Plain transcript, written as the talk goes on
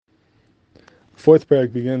fourth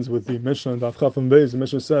parak begins with the Mishnah and Daf Chaf and Beis. The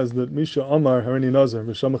Mishnah says that Shammar hariני Nazir,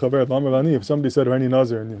 ושמע חבירו ואמר ואני. If somebody said hariני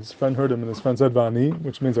Nazir and his friend heard him and his friend said ואני,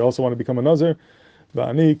 which means I also want to become a Nazir,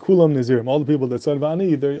 ואני kולם Nazirim. All the people that said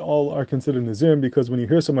ואני, they all are considered Nazirim, because when you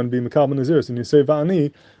hear someone being mekabel Naziris and you say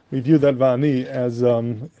ואני, we view that ואני as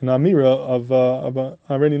an amira of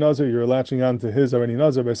hariני Nazir. You're latching on to his hariני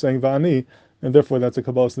Nazir by saying ואני, and therefore that's a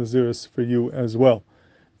kabbalas Naziris for you as well.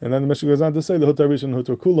 And then the Mishnah goes on to say the hutar rishon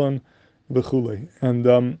hutar kulan b'chulei. And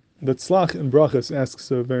the tzlach in brachas asks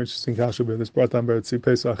a very interesting kasha here. This brought down by Tzvi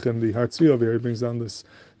Pesach in the Hartzvi over here. He brings down this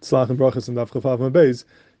tzlach in brachas and daf chafaf and beis.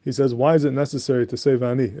 He says, why is it necessary to say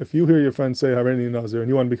Vani? If you hear your friend say Harini Nazir and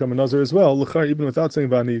you want to become a Nazir as well, l'char, even without saying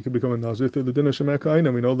Vani, you can become a Nazir through the dinner shomע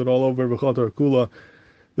ka'ona. We know that all over B'chal Kula,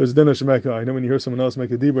 there's dinner shomע ka'ona. When you hear someone else make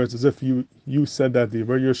a dibur, it's as if you said that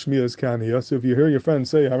dibur. Your shmiya is kaniya. So if you hear your friend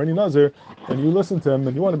say Harini Nazir and you listen to him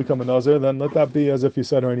and you want to become a Nazir, then let that be as if you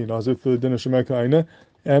said Harini Nazir through the dinner shomע ka'ona.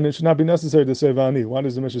 And it should not be necessary to say Vani. Why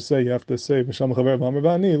does the Mishnah say you have to say V'sham chaver v'amar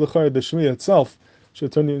Vani? L'char, the shmiya itself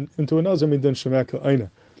should turn you into a Nazir, mean din shomע ka'ona.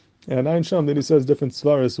 And Ein Sham, then he says different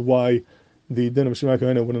svaras why the din of shomע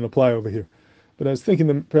ka'ona wouldn't apply over here. But I was thinking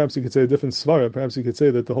that perhaps you could say a different svara. Perhaps you could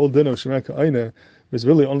say that the whole din of shomע ka'ona is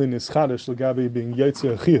really only nischadish l'gabi being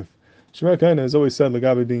yotze achiv. Shomע ka'ona is always said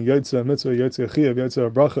l'gabi being yotze mitzvah, yotze achiv, yotze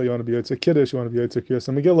bracha. You want to be yotze kiddush, you want to be yotze kriyas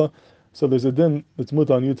megillah. So there's a din that's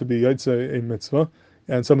mut on you to be yotze a mitzvah,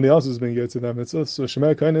 and somebody else is being yotze that mitzvah. So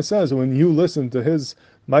shomע ka'ona says when you listen to his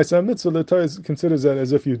Ma'aseh mitzvah, the Torah considers that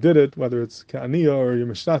as if you did it, whether it's ka'aniya or you're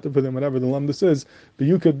mishnata for them, whatever the lamdus is, but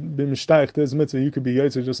you could be mishtayich to his mitzvah, you could be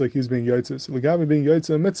yotze just like he's being yotze. So l'gabi being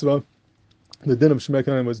yotze a mitzvah, the din of shomע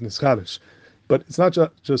ka'ona was nischadish. But it's not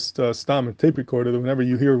just stam and tape recorder that whenever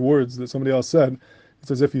you hear words that somebody else said,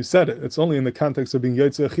 it's as if you said it. It's only in the context of being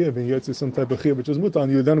yotze achiv, being yotze some type of chiv, which is mut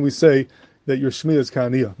on you, then we say that your shmiya is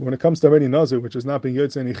ka'aniya. When it comes to hariני Nazir, which is not being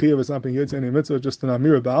yotze any chiv, it's not being yotze any mitzvah, just an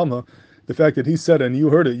amira ba'alma, the fact that he said it and you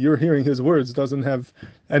heard it, you're hearing his words, doesn't have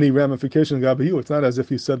any ramification gabi you. It's not as if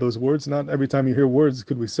you said those words. Not every time you hear words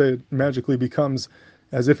could we say it magically becomes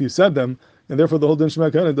as if you said them, and therefore the whole din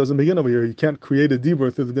shomע ka'ona doesn't begin over here. You can't create a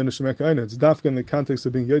dibur through the din shomע ka'ona. It's dafka in the context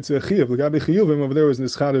of being yotze achiv. L'gabi chiyuvim over there was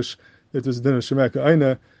nischadish that there's din shomע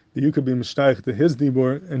ka'ona, that you could be mishtayich to his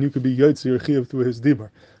dibur and you could be yotze or chiv through his dibur.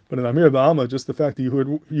 But in amir ba'alma, just the fact that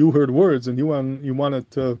you heard words and you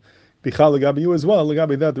wanted to bichal l'gabi you as well,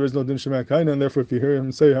 l'gabi that there is no din shomע ka'ona, and therefore if you hear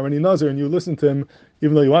him say hariני Nazir and you listen to him,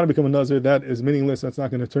 even though you want to become a Nazir, that is meaningless. That's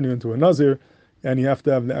not going to turn you into a Nazir, and you have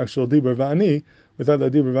to have the actual dibur va'ani. Without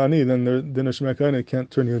that dibur va'ani, then the din shomע ka'ona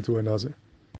can't turn you into a Nazir.